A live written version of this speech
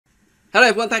Hello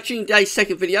everyone, back to today's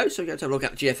second video. So we're going to have a look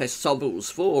at the GFS Ensembles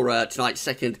for tonight's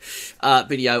second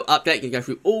video update. Going to go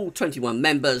through all 21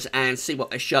 members and see what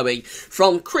they're showing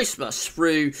from Christmas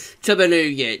through to the New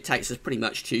Year. It takes us pretty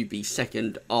much to the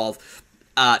 2nd of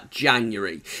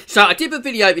January. So I did a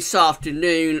video this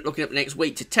afternoon looking at the next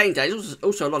week to 10 days.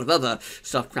 Also a lot of other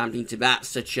stuff crammed into that,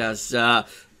 such as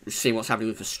seeing what's happening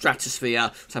with the stratosphere,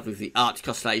 what's happening with the Arctic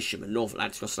Oscillation, the North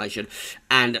Atlantic Oscillation,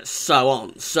 and so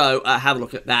on. So have a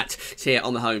look at that. It's here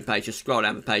on the home page. Just scroll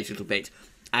down the page a little bit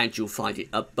and you'll find it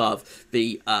above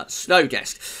the snow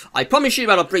desk. I promise you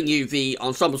that I'll bring you the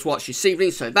Ensembles Watch this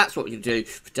evening, so that's what we're going to do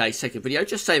for today's second video.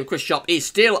 Just say the Christmas shop is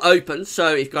still open,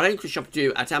 so if you've got any Christmas shop to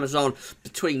do at Amazon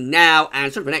between now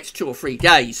and sort of the next 2 or 3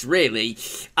 days, really,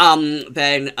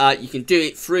 then you can do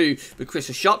it through the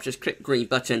Christmas shop. Just click the green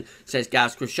button, it says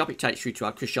Gaz Christmas shop, it takes you to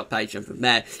our Christmas shop page, and from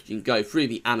there you can go through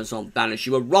the Amazon banners.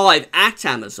 You arrive at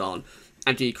Amazon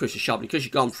and do your Christmas shopping. Because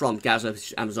you've gone from Gaz over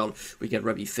to Amazon, we get a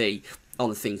review fee on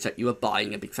the things that you are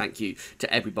buying. A big thank you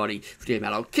to everybody for doing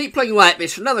that. I'll keep plugging away at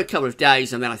this for another couple of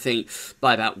days, and then I think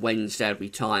by about Wednesday it'll be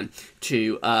time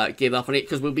to give up on it,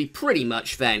 because we'll be pretty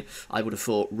much then, I would have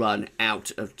thought, run out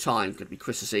of time. Going to be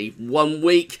Christmas Eve 1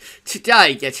 week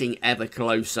today, getting ever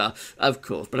closer, of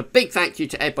course. But a big thank you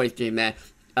to everybody for doing their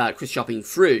Christmas shopping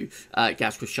through Gaz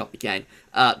Christmas Shop again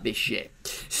this year.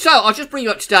 So I'll just bring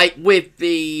you up to date with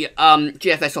the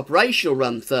GFS operational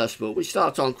run first of all. We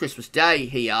start on Christmas Day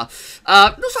here.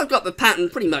 Looks like I've got the pattern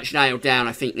pretty much nailed down,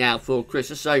 I think, now for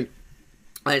Christmas. So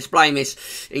I'll explain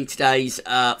this in today's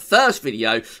first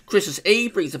video. Christmas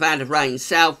Eve brings a band of rain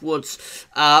southwards,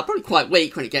 probably quite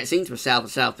weak when it gets into the south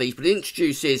and southeast, but it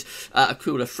introduces a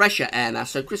cooler, fresher air mass.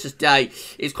 So Christmas Day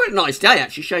is quite a nice day,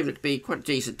 actually, showing it to be quite a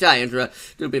decent day under a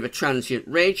little bit of a transient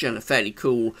ridge and a fairly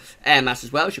cool air mass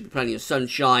as well. Should be plenty of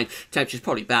sunshine. Temperature's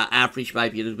probably about average,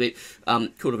 maybe a little bit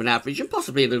cooler than average, and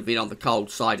possibly a little bit on the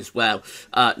cold side as well,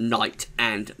 night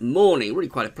and morning. Really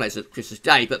quite a pleasant Christmas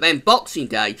Day. But then Boxing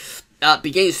Day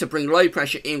begins to bring low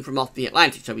pressure in from off the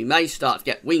Atlantic, so we may start to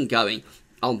get wind going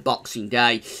on Boxing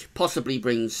Day, possibly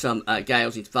bring some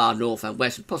gales into far north and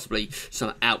west, and possibly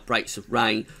some outbreaks of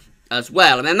rain as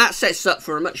well. And then that sets up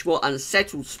for a much more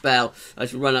unsettled spell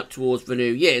as we run up towards the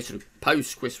New Year, sort of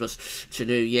post-Christmas to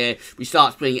New Year. We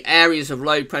start to bring areas of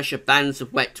low pressure, bands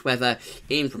of wet weather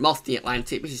in from off the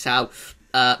Atlantic. This is how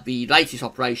the latest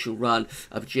operational run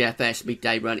of GFS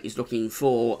midday run is looking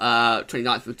for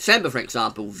 29th of December, for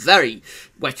example. Very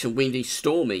wet and windy,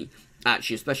 stormy,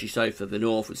 actually, especially so for the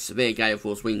north, with severe gale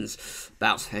force winds,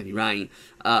 bouts of heavy rain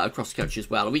across the country as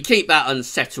well. And we keep that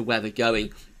unsettled weather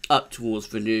going up towards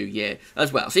the New Year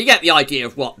as well. So you get the idea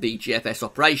of what the GFS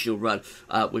operational run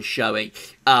was showing.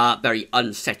 Very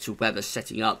unsettled weather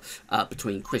setting up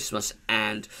between Christmas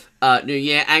and New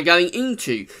Year, and going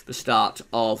into the start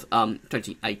of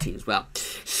 2018 as well.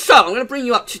 So I'm going to bring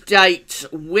you up to date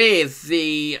with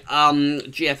the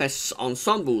GFS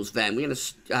ensembles then. We're going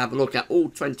to have a look at all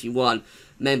 21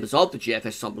 members of the GFS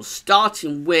ensemble,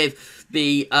 starting with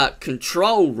the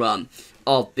control run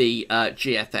of the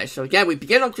GFS. So again, we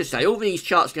begin on Christmas Day. All these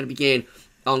charts are going to begin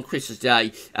on Christmas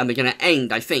Day, and we're going to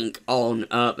end, I think, on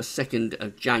the 2nd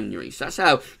of January. So that's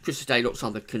how Christmas Day looks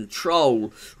on the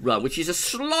control run, which is a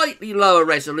slightly lower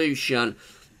resolution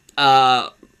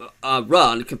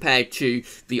run compared to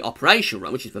the operational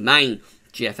run, which is the main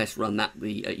GFS run that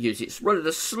we use. It's run at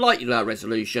a slightly lower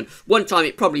resolution. One time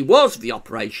it probably was the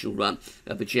operational run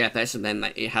of the GFS, and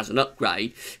then it has an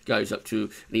upgrade, goes up to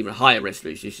an even higher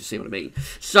resolution, you see what I mean.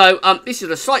 So this is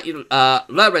a slightly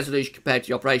lower resolution compared to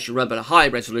the operational run, but a higher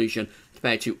resolution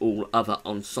compared to all other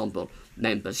ensemble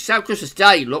members. So how Christmas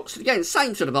Day looks, again,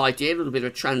 same sort of idea, a little bit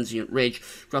of a transient ridge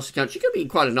across the country. It could be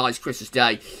quite a nice Christmas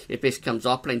Day if this comes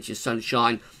off, plenty of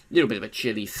sunshine, a little bit of a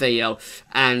chilly feel,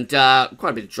 and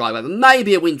quite a bit of dry weather.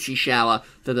 Maybe a wintry shower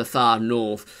to the far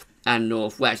north and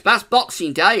northwest. But that's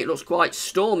Boxing Day. It looks quite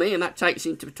stormy, and that takes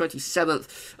into the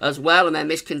 27th as well. And then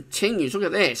this continues, look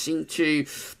at this, into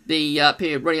the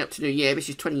period running up to New Year. This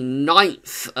is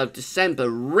 29th of December.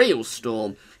 Real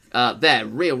storm there,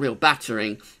 real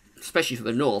battering, especially for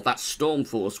the north. That's storm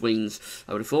force winds,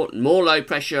 I would have thought. More low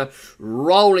pressure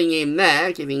rolling in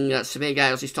there, giving severe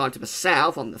gales this time to the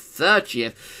south on the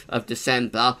 30th of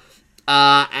December.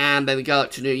 And then we go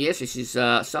up to New Year. So this is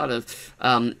start of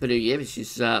the New Year. This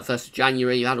is 1st of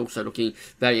January. That also looking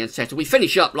very unsettled. We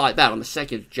finish up like that on the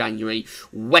 2nd of January.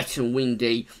 Wet and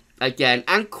windy again,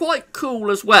 and quite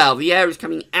cool as well. The air is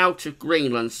coming out of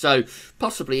Greenland, so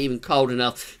possibly even cold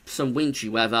enough for some wintry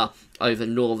weather over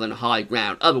northern high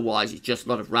ground. Otherwise, it's just a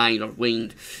lot of rain, a lot of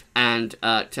wind, and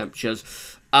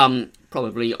temperatures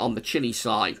probably on the chilly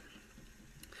side.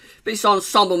 This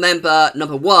ensemble member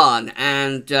number 1,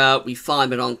 and we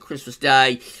find that on Christmas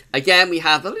Day, again, we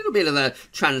have a little bit of a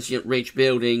transient ridge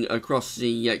building across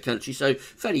the country, so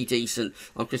fairly decent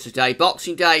on Christmas Day.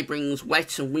 Boxing Day brings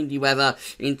wet and windy weather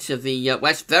into the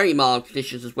west, very mild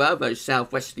conditions as well, those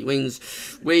southwesterly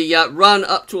winds. We run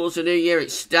up towards the new year,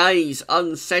 it stays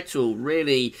unsettled,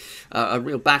 really a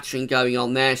real battering going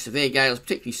on there, severe gales,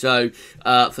 particularly so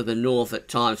for the north at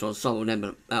times. Ensemble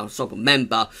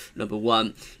member number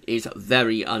 1 is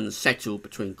very unsettled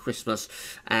between Christmas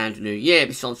and New Year.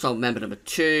 This ensemble member number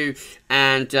 2,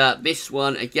 and this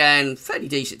one again, fairly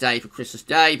decent day for Christmas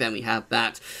Day. Then we have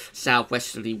that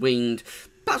southwesterly wind.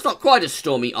 Perhaps not quite as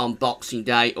stormy on Boxing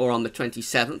Day or on the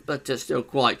 27th, but still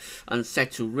quite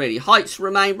unsettled, really. Heights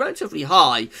remain relatively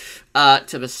high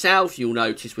to the south, you'll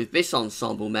notice, with this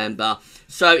ensemble member.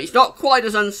 So it's not quite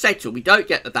as unsettled. We don't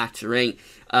get the battering,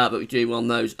 but we do on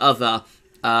those other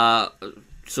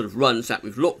sort of runs that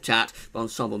we've looked at.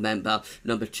 Ensemble member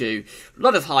number 2. A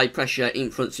lot of high pressure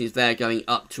influences there going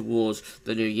up towards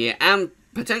the new year, and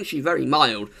potentially very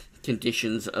mild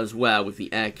conditions as well, with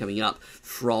the air coming up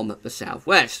from the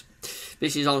southwest.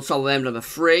 This is ensemble member number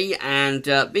 3, and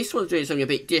this one's doing something a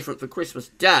bit different for Christmas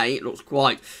Day. It looks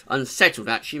quite unsettled,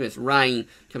 actually. There's rain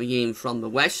coming in from the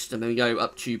west, and then we go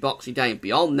up to Boxing Day and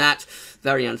beyond that.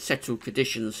 Very unsettled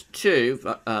conditions too,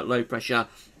 low pressure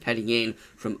heading in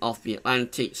from off the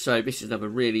Atlantic, so this is another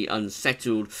really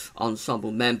unsettled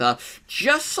ensemble member.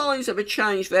 Just signs of a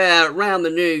change there around the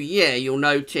new year. You'll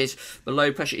notice the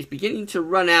low pressure is beginning to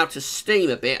run out of steam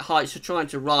a bit. Heights are trying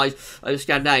to rise over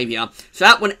Scandinavia, so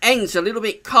that one ends a little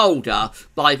bit colder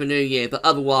by the new year, but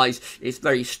otherwise it's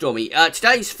very stormy.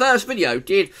 Today's first video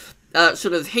did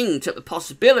sort of hint at the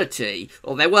possibility,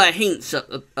 or there were hints at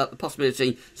the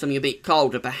possibility, something a bit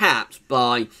colder perhaps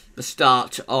by the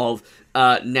start of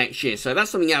next year. So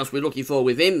that's something else we're looking for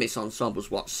within this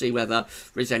Ensembles Watch, see whether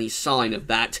there is any sign of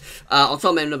that.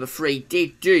 Ensemble member number 3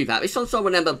 did do that. This ensemble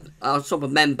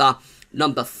member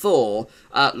number 4,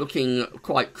 looking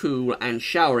quite cool and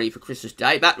showery for Christmas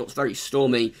Day. That looks very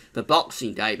stormy for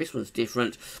Boxing Day. This one's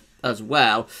different as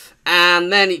well,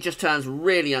 and then it just turns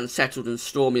really unsettled and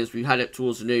stormy as we head up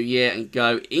towards the new year and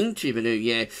go into the new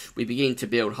year. We begin to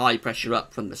build high pressure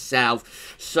up from the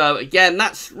south, so again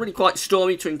that's really quite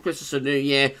stormy between Christmas and New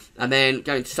Year, and then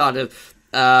going to start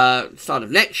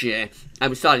of next year, and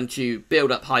we're starting to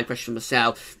build up high pressure from the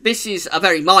south. This is a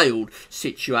very mild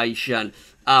situation.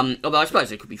 Although I suppose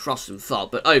there could be frost and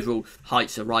fog, but overall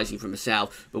heights are rising from the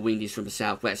south, the wind is from the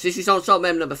southwest. This is ensemble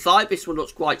member number 5. This one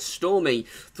looks quite stormy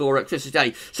for Christmas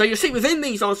Day. So you'll see within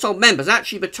these ensemble members,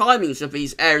 actually the timings of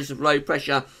these areas of low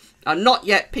pressure are not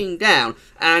yet pinned down,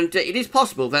 and it is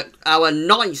possible that our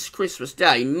nice Christmas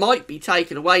Day might be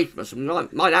taken away from us, and we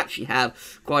might actually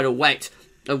have quite a wet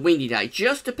a windy day.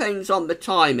 Just depends on the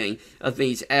timing of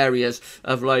these areas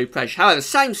of low pressure. However,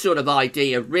 same sort of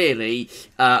idea really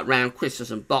around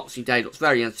Christmas and Boxing Day. Looks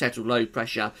very unsettled, low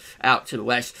pressure out to the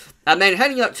west. And then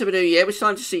heading up to the new year, we're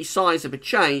starting to see signs of a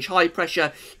change. High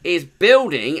pressure is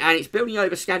building, and it's building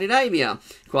over Scandinavia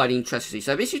quite interestingly.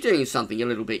 So this is doing something a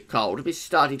little bit cold. This is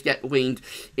starting to get the wind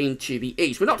into the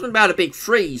east. We're not talking about a big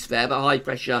freeze there, but high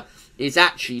pressure is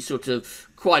actually sort of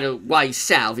quite a way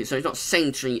south, so it's not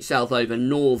centering itself over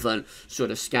northern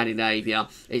sort of Scandinavia.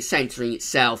 It's centering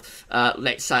itself,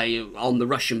 let's say, on the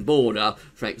Russian border,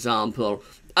 for example.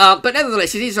 But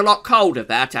nevertheless, it is a lot colder,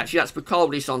 that, actually. That's the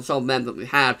coldest ensemble member that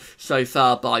we've had so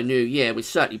far by New Year. We're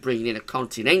certainly bringing in a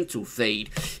continental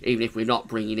feed, even if we're not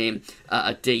bringing in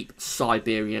a deep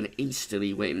Siberian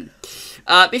easterly wind.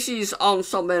 This is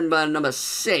ensemble member number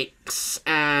 6,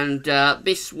 and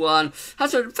this one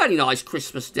has a fairly nice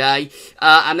Christmas Day,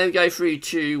 and then we go through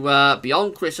to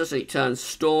beyond Christmas, and it turns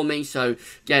stormy. So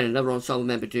again, another ensemble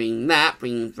member doing that,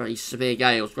 bringing very severe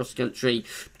gales across the country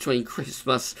between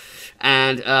Christmas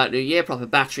and New Year. Proper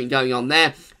battering going on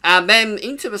there. And then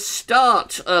into the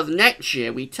start of next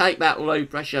year, we take that low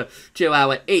pressure to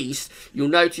our east. You'll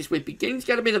notice we're beginning to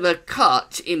get a bit of a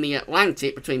cut in the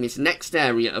Atlantic between this next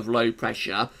area of low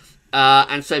pressure.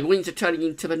 And so the winds are turning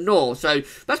into the north. So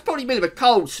that's probably a bit of a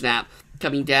cold snap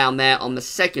coming down there on the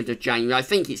 2nd of January. I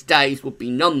think its days would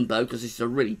be numbered because it's a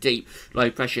really deep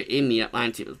low pressure in the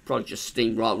Atlantic. It'll probably just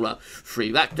steamroller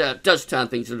through. That does turn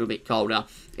things a little bit colder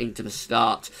into the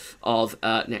start of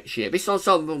next year. This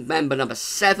ensemble member number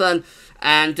 7,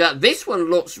 and this one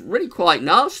looks really quite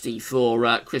nasty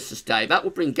for Christmas Day. That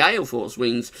will bring gale force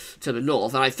winds to the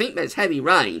north, and I think there's heavy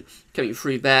rain coming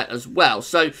through there as well.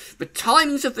 So the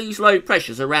timings of these low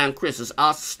pressures around Christmas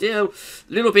are still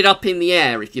a little bit up in the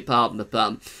air, if you pardon the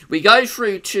We go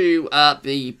through to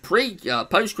the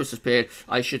post-Christmas period,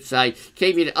 I should say,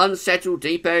 keeping it unsettled,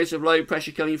 deep areas of low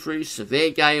pressure coming through,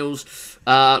 severe gales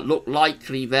look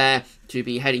likely there to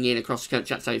be heading in across the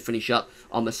country. That's how we finish up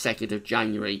on the 2nd of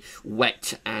January.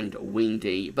 Wet and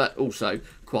windy, but also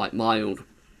quite mild.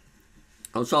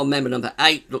 Ensemble member number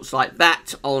 8 looks like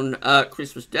that on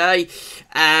Christmas Day,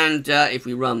 and if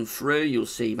we run through, you'll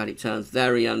see that it turns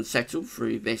very unsettled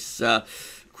through this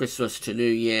Christmas to New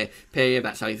Year period.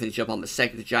 That's how we finish up on the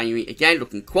 2nd of January. Again,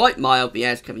 looking quite mild. The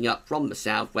air's coming up from the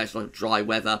southwest, like dry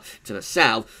weather to the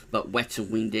south, but wet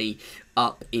and windy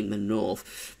up in the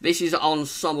north. This is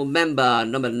ensemble member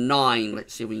number 9.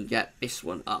 Let's see if we can get this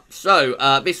one up.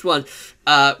 So this one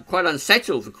quite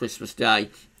unsettled for Christmas Day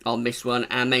on this one,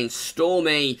 and then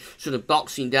stormy sort of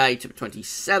Boxing Day to the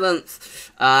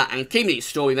 27th, and keeping it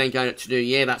stormy then going up to New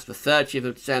Year. That's the 30th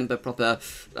of December, proper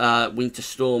winter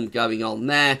storm going on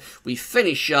there. We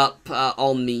finish up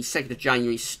on the 2nd of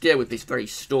January still with this very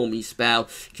stormy spell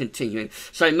continuing.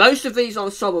 So most of these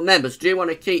ensemble members do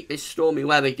want to keep this stormy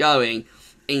weather going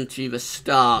into the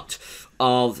start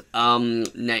of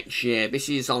next year. This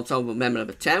is ensemble member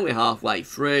number 10. We're halfway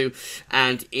through,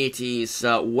 and it is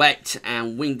wet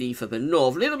and windy for the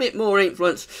north. A little bit more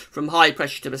influence from high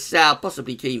pressure to the south,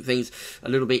 possibly keeping things a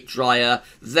little bit drier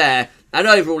there. And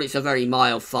overall, it's a very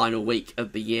mild final week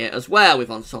of the year as well with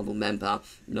ensemble member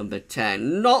number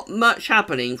 10. Not much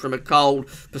happening from a cold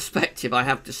perspective, I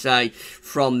have to say,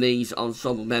 from these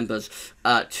ensemble members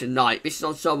tonight. This is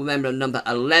ensemble member number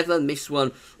 11. This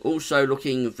one also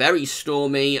looking very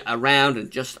stormy around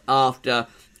and just after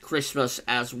Christmas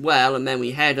as well, and then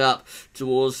we head up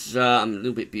towards a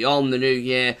little bit beyond the New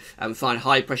Year and find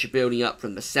high pressure building up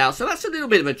from the south. So that's a little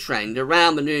bit of a trend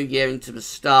around the New Year into the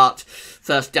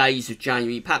first days of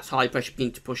January. Perhaps high pressure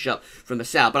beginning to push up from the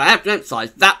south, but I have to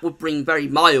emphasise that would bring very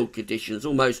mild conditions,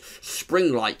 almost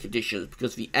spring-like conditions,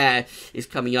 because the air is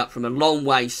coming up from a long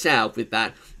way south with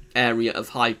that area of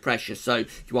high pressure. So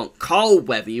if you want cold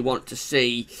weather, you want to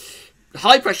see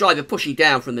high pressure either pushing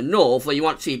down from the north, or you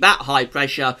want to see that high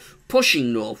pressure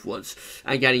pushing northwards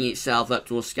and getting itself up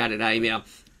towards Scandinavia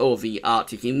or the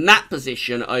Arctic. In that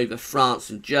position over France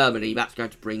and Germany, that's going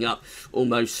to bring up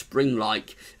almost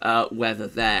spring-like weather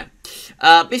there.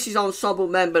 This is ensemble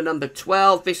member number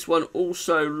 12. This one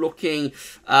also looking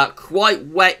quite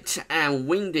wet and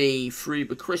windy through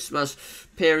the Christmas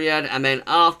period, and then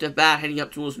after that heading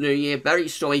up towards New Year, very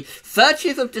stormy.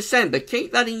 30th of December,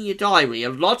 keep that in your diary. A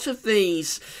lot of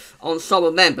these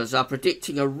ensemble members are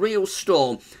predicting a real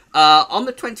storm on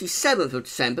the 27th of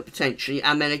December potentially,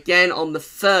 and then again on the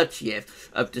 30th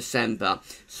of December.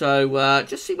 So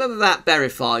just see whether that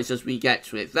verifies as we get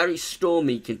to it. Very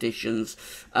stormy conditions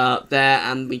there,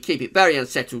 and we keep it very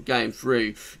unsettled going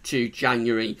through to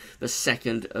January the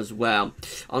 2nd as well.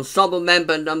 Ensemble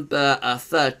member number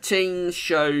 13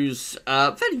 shows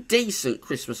a very decent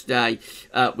Christmas Day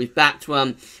with that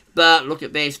one. But look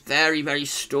at this, very, very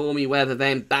stormy weather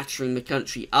then battering the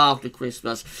country after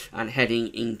Christmas and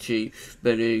heading into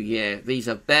the New Year. These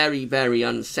are very, very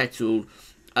unsettled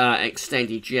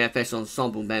extended GFS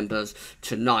ensemble members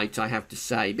tonight, I have to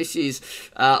say. This is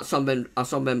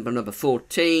ensemble member number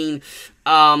 14.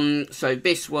 So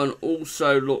this one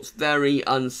also looks very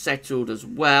unsettled as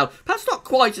well. Perhaps not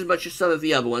quite as much as some of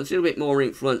the other ones. A little bit more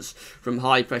influence from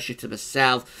high pressure to the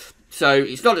south. So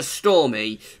it's not as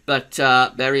stormy, but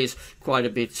there is quite a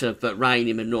bit of rain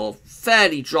in the north.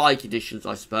 Fairly dry conditions,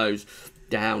 I suppose,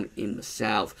 down in the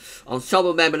south.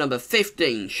 Ensemble member number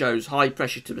 15 shows high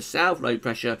pressure to the south, low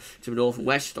pressure to the north and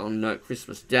west on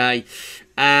Christmas Day.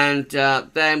 And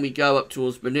then we go up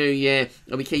towards the New Year,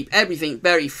 and we keep everything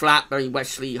very flat, very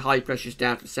westerly, high pressures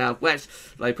down to the southwest,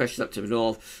 low pressures up to the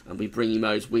north, and we bring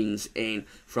those winds in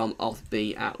from off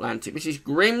the Atlantic. This is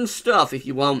grim stuff if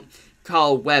you want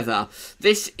cold weather.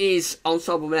 This is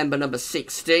ensemble member number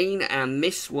 16, and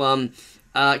this one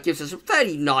gives us a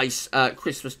fairly nice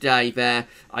Christmas Day there,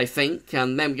 I think.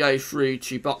 And then we go through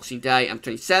to Boxing Day and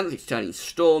 27th. It's turning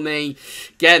stormy.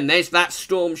 Again, there's that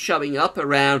storm showing up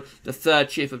around the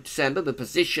 30th of December. The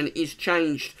position is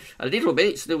changed a little bit.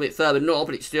 It's a little bit further north,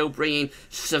 but it's still bringing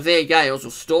severe gales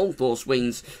or storm force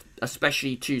winds,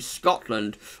 especially to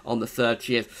Scotland on the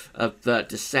 30th of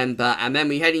December. And then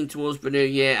we're heading towards the New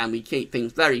Year, and we keep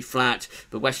things very flat.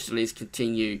 The westerlies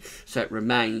continue, so it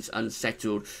remains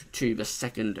unsettled to the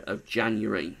 2nd of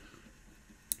January.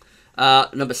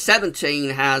 Number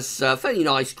 17 has a fairly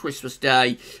nice Christmas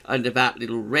Day under that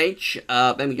little ridge.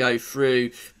 Then we go through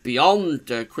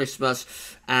beyond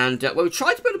Christmas. And, well, we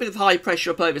tried to put a bit of high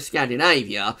pressure up over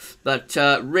Scandinavia, but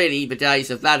really the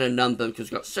days of that are numbered because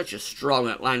we've got such a strong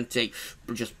Atlantic,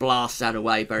 just blasts that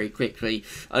away very quickly.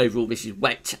 Overall, this is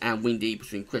wet and windy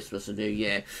between Christmas and New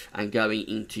Year and going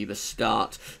into the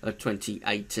start of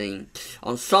 2018.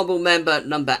 Ensemble member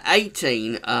number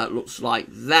 18 looks like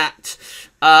that.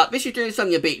 This is doing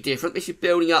something a bit different. This is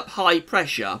building up high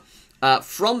pressure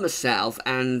from the south,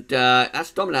 and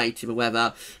that's dominating the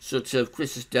weather sort of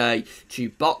Christmas Day to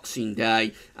Boxing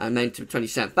Day and then to the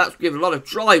 27th. That's given a lot of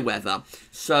dry weather,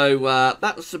 so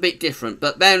that's a bit different.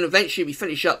 But then eventually we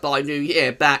finish up by New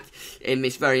Year back in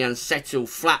this very unsettled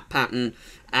flat pattern,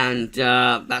 and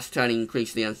that's turning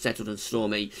increasingly unsettled and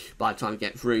stormy by the time we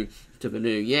get through to the New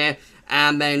Year.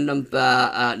 And then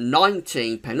number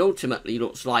 19 penultimately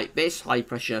looks like this. High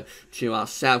pressure to our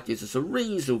south gives us a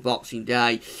reasonable Boxing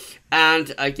Day.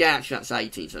 And again, actually that's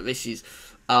 18. So this is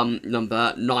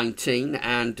number 19.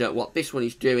 And what this one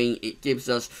is doing, it gives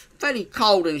us fairly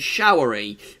cold and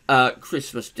showery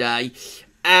Christmas Day.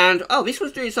 And, oh, this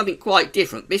one's doing something quite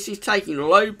different. This is taking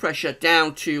low pressure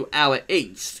down to our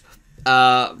east.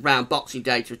 Around Boxing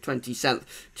Day to the 27th,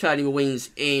 turning the winds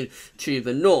in to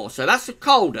the north. So that's a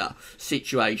colder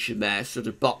situation there, sort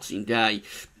of Boxing Day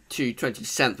to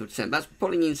 27th of December. That's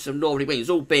pulling in some northerly winds,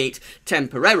 albeit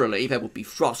temporarily. There will be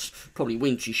frost, probably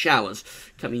wintry showers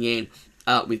coming in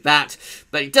with that,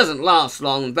 but it doesn't last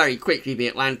long, and very quickly the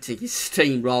Atlantic is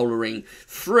steamrollering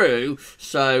through,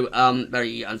 so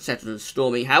very unsettled and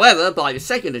stormy. However, by the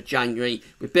 2nd of January,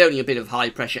 we're building a bit of high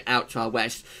pressure out to our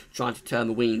west, trying to turn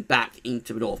the wind back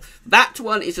into the north. That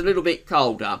one is a little bit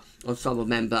colder, ensemble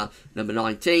member number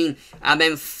 19, and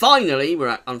then finally we're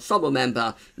at ensemble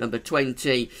member number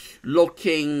 20,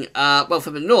 looking, well,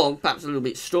 for the north, perhaps a little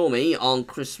bit stormy on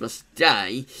Christmas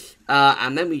Day,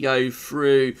 and then we go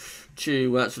through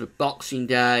to sort of Boxing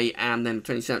Day, and then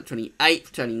 27th,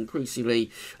 28th, turning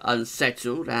increasingly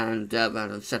unsettled, and that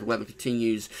unsettled weather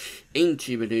continues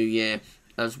into the New Year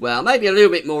as well. Maybe a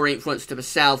little bit more influence to the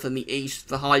south and the east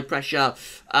for high pressure,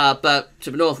 but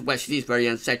to the north and west it is very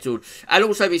unsettled. And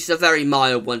also this is a very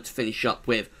mild one to finish up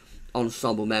with,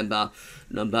 ensemble member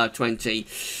number 20.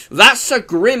 That's a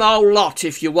grim old lot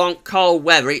if you want cold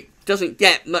weather. It doesn't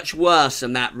get much worse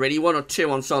than that, really. One or two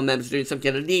ensemble members are doing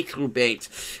something a little bit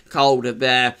colder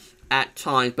there at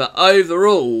times, but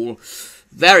overall,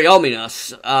 very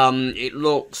ominous. It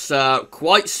looks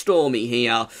quite stormy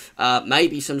here.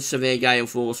 Maybe some severe gale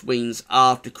force winds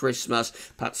after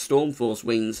Christmas, perhaps storm force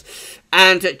winds.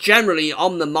 And generally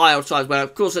on the mild side, well,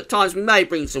 of course, at times we may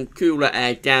bring some cooler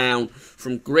air down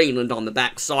from Greenland on the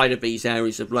backside of these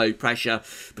areas of low pressure,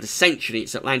 but essentially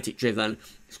it's Atlantic driven.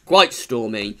 It's quite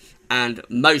stormy, and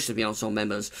most of the ensemble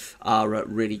members are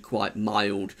really quite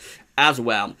mild as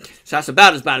well. So that's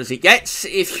about as bad as it gets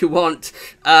if you want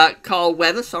cold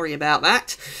weather. Sorry about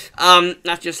that.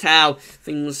 That's just how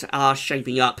things are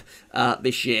shaping up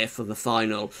this year for the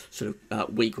final sort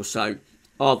of week or so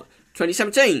of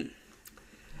 2017.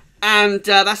 And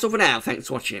that's all for now. Thanks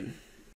for watching.